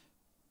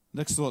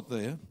 Next thought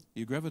there,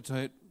 you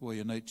gravitate where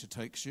your nature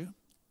takes you.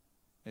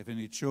 If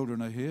any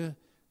children are here,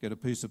 get a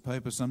piece of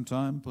paper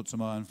sometime, put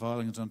some iron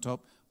filings on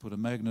top, put a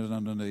magnet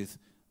underneath,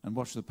 and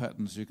watch the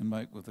patterns you can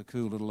make with the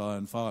cool little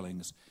iron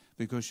filings,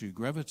 because you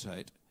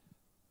gravitate.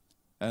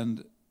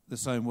 And the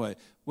same way,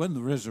 when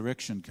the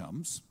resurrection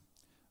comes,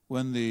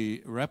 when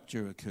the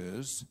rapture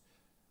occurs,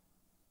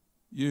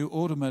 you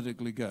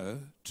automatically go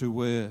to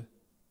where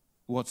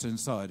what's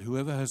inside.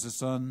 Whoever has the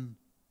Son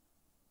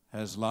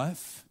has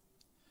life,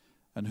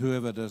 and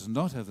whoever does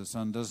not have the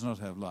Son does not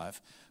have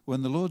life.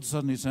 When the Lord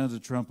suddenly sounds a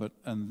trumpet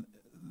and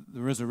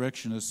the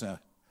resurrection is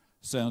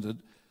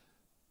sounded,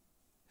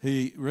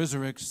 he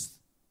resurrects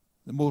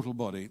the mortal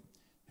body.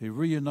 He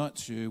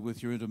reunites you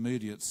with your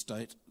intermediate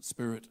state,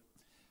 spirit,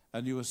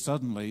 and you are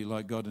suddenly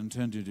like God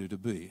intended you to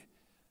be.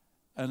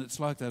 And it's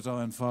like those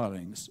iron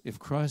filings. If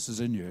Christ is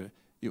in you,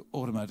 you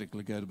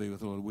automatically go to be with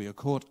the Lord. We are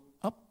caught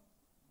up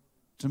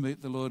to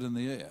meet the Lord in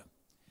the air.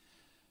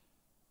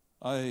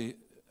 I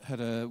had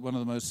one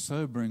of the most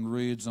sobering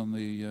reads on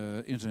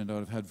the internet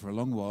I've had for a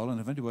long while, and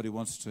if anybody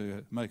wants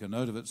to make a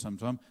note of it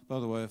sometime, by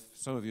the way, if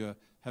some of you are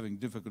having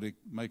difficulty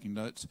making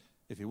notes,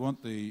 if you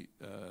want the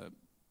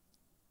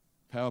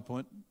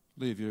PowerPoint,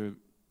 leave your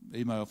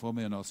email for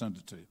me and I'll send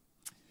it to you.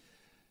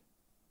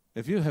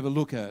 If you have a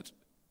look at,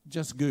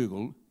 just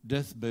Google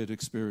deathbed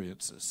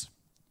experiences,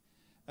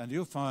 and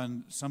you'll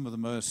find some of the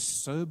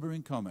most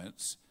sobering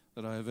comments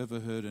that I have ever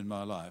heard in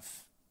my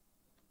life.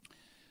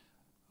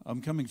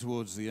 I'm coming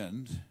towards the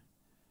end,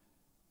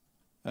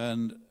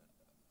 and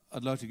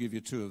I'd like to give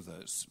you two of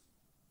those.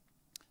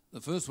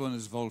 The first one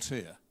is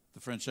Voltaire,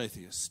 the French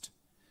atheist.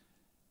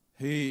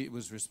 He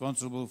was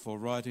responsible for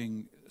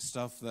writing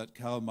stuff that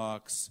Karl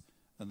Marx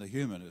and the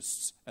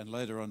humanists, and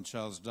later on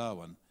Charles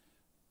Darwin,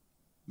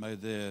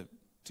 made their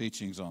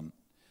teachings on,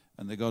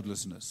 and their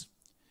godlessness.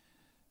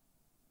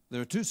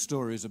 There are two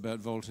stories about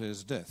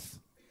Voltaire's death.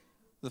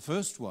 The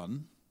first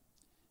one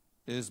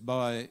is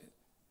by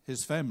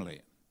his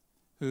family,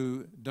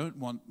 who don't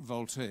want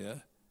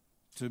Voltaire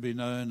to be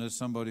known as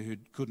somebody who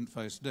couldn't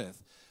face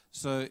death.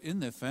 So in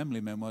their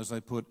family memoirs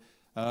they put,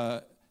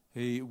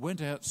 he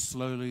went out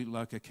slowly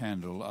like a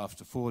candle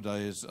after 4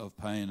 days of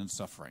pain and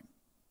suffering.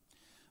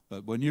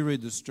 But when you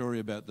read the story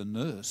about the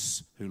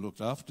nurse who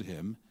looked after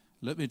him,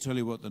 let me tell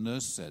you what the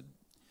nurse said.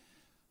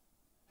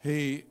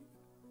 He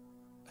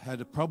had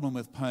a problem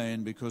with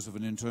pain because of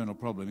an internal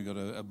problem. He got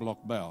a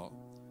blocked bowel.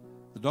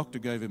 The doctor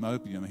gave him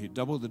opium. He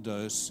doubled the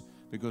dose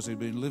because he'd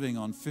been living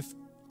on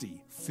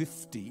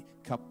 50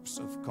 cups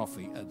of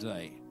coffee a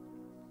day.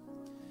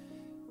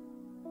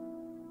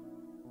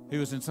 He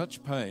was in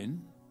such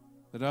pain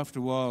that after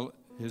a while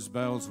his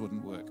bowels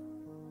wouldn't work.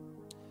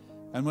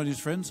 And when his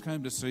friends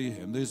came to see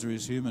him, these are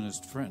his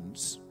humanist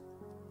friends,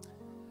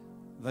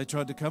 they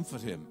tried to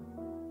comfort him.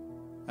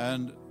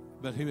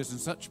 But he was in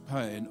such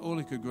pain, all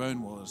he could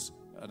groan was,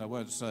 and I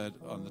won't say it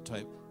on the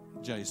tape,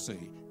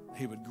 JC,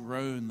 he would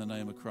groan the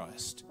name of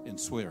Christ in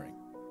swearing.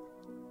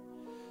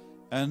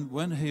 And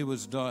when he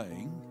was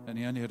dying, and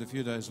he only had a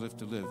few days left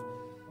to live,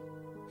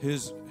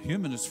 his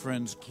humanist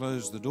friends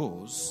closed the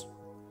doors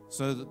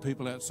so that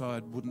people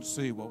outside wouldn't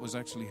see what was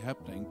actually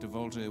happening to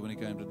Voltaire when he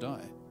came to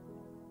die.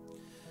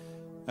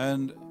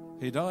 And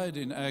he died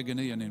in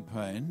agony and in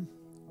pain,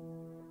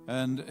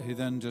 and he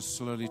then just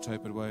slowly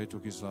tapered away,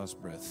 took his last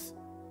breath.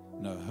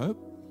 No hope,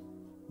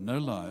 no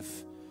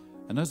life.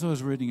 And as I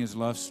was reading his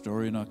life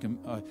story, and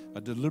I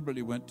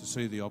deliberately went to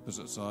see the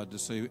opposite side to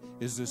see,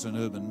 is this an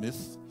urban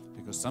myth?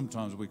 Because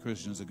sometimes we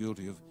Christians are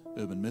guilty of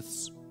urban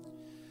myths.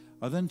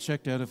 I then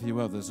checked out a few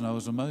others, and I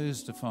was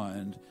amazed to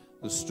find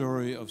the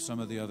story of some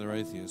of the other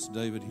atheists.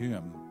 David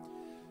Hume,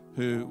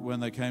 who, when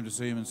they came to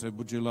see him and said,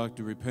 would you like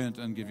to repent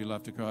and give your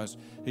life to Christ?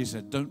 He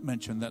said, don't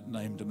mention that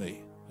name to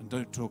me, and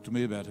don't talk to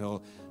me about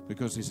hell,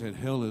 because he said,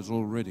 hell is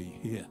already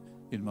here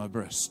in my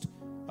breast.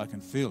 I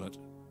can feel it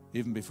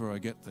even before I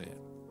get there.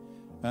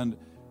 And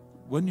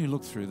when you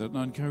look through that, and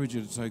I encourage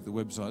you to take the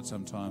website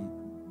sometime,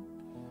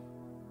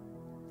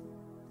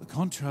 the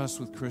contrast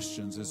with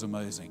Christians is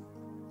amazing.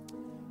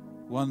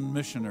 One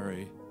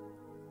missionary,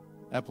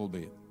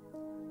 Appleby,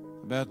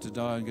 about to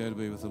die and go to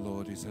be with the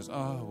Lord, he says,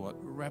 what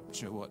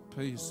rapture, what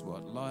peace,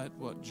 what light,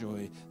 what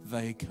joy,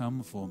 they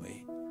come for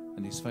me.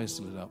 And his face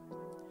lit up.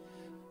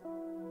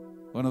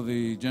 One of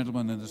the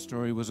gentlemen in the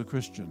story was a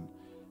Christian,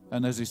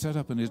 and as he sat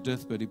up in his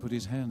deathbed, he put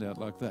his hand out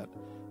like that.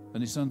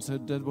 And his son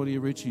said, Dad, what are you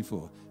reaching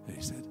for? And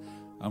he said,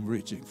 I'm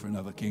reaching for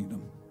another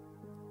kingdom.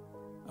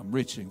 I'm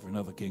reaching for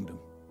another kingdom.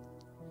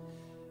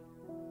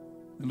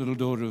 The little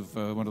daughter of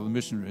one of the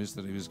missionaries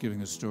that he was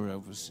giving a story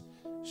of,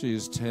 she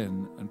is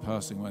 10 and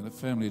passing away. The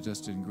family are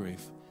just in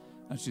grief.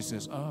 And she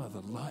says,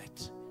 the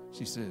light.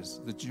 She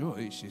says, the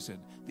joy. She said,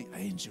 the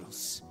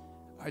angels.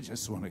 I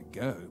just want to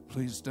go.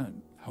 Please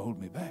don't hold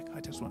me back. I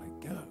just want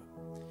to go.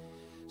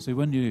 See,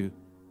 when your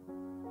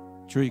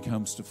tree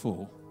comes to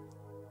fall,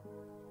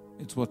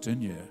 it's what's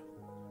in you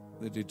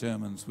that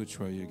determines which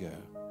way you go.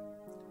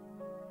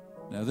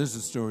 Now, this is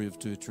a story of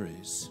two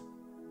trees.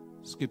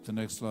 Skip the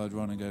next slide,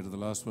 Ron, and go to the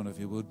last one, if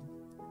you would.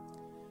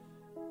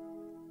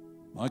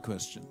 My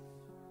question,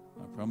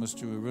 I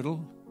promised you a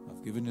riddle.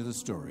 I've given you the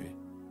story.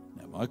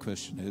 Now, my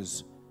question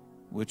is,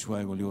 which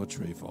way will your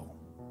tree fall?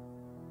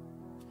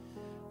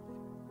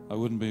 I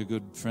wouldn't be a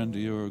good friend to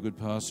you or a good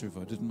pastor if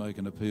I didn't make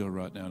an appeal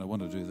right now, and I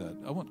want to do that.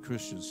 I want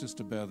Christians just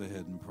to bow their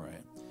head and pray.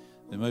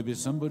 There may be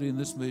somebody in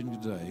this meeting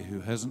today who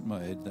hasn't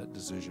made that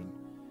decision.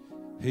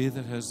 He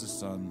that has the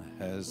Son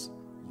has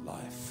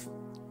life.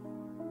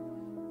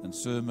 And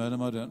sir,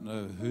 madam, I don't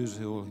know who's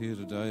all here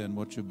today and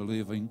what you're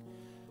believing,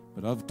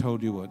 but I've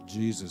told you what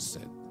Jesus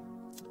said.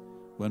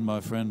 When my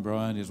friend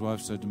Brian, his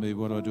wife, said to me,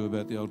 what do I do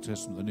about the Old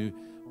Testament, the New?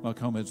 My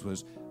comments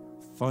was,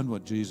 find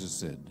what Jesus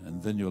said,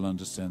 and then you'll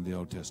understand the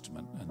Old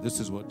Testament. And this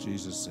is what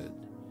Jesus said.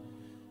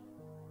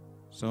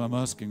 So I'm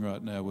asking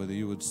right now whether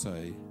you would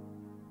say,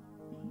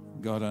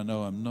 God, I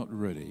know I'm not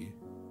ready,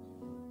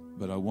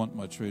 but I want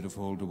my tree to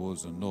fall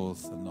towards the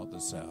north and not the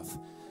south.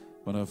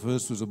 When I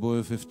first was a boy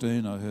of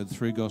 15, I heard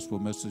 3 gospel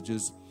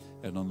messages,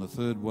 and on the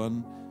third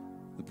one,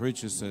 the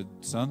preacher said,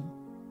 son,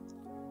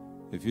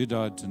 if you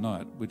died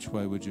tonight, which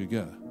way would you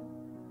go?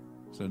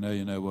 So now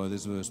you know why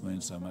this verse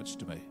means so much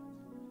to me.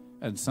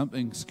 And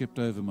something skipped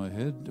over my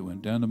head, it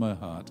went down to my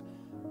heart,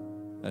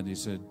 and it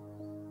said,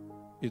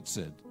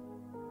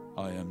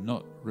 I am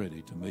not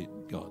ready to meet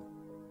God.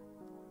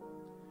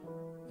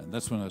 And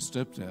that's when I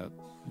stepped out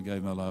and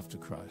gave my life to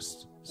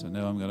Christ. So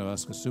now I'm going to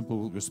ask a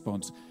simple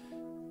response.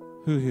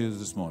 Who here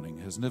this morning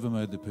has never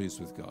made the peace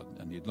with God,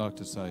 and you'd like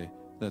to say,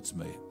 that's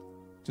me?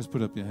 Just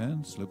put up your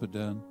hand, slip it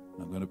down,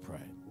 and I'm going to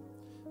pray.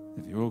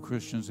 If you're all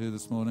Christians here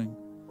this morning,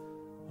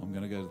 I'm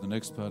going to go to the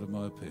next part of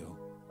my appeal,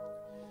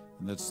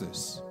 and that's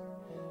this.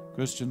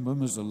 Christian, when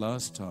was the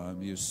last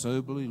time you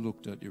soberly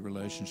looked at your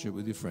relationship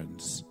with your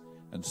friends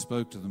and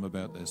spoke to them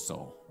about their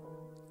soul?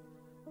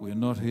 We're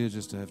not here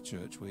just to have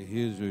church. We're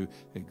here to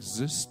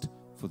exist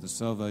for the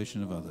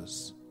salvation of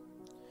others.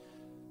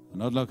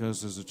 And I'd like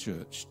us as a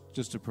church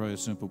just to pray a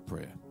simple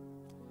prayer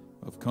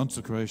of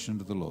consecration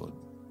to the Lord,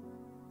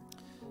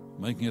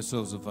 making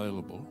ourselves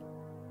available.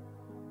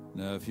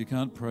 Now, if you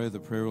can't pray the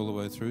prayer all the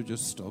way through,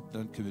 just stop.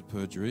 Don't commit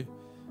perjury.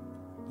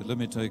 But let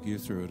me take you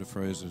through it a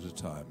phrase at a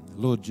time.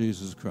 Lord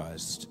Jesus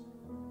Christ,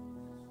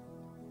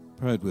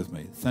 pray it with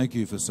me. Thank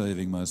you for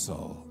saving my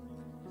soul.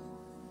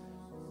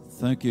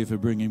 Thank you for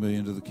bringing me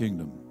into the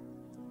kingdom.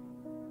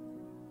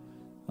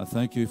 I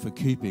thank you for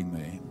keeping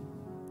me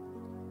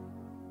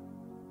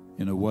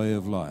in a way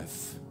of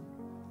life.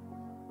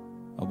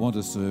 I want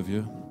to serve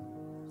you.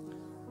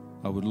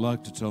 I would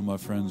like to tell my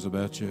friends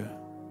about you.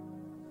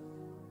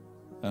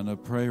 And I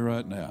pray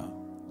right now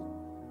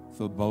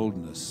for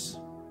boldness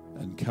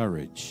and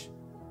courage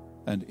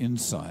and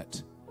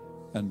insight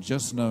and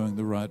just knowing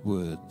the right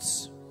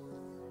words.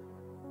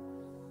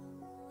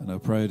 And I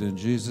pray it in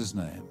Jesus'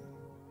 name.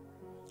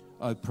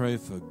 I pray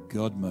for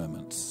God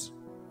moments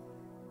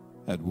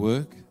at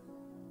work,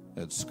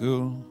 at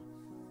school,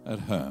 at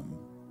home,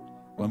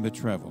 when we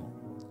travel.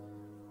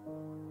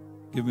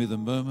 Give me the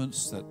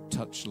moments that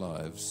touch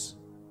lives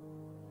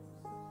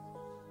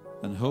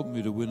and help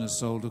me to win a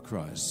soul to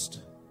Christ.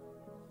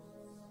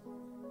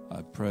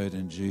 I pray it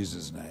in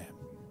Jesus' name.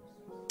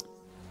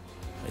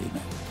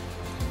 Amen.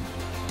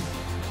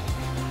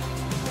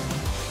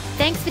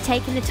 Thanks for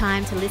taking the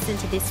time to listen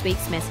to this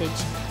week's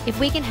message. If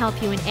we can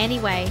help you in any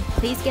way,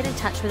 please get in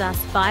touch with us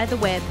via the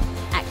web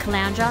at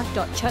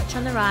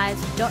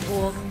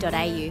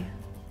caloundra.churchontherise.org.au.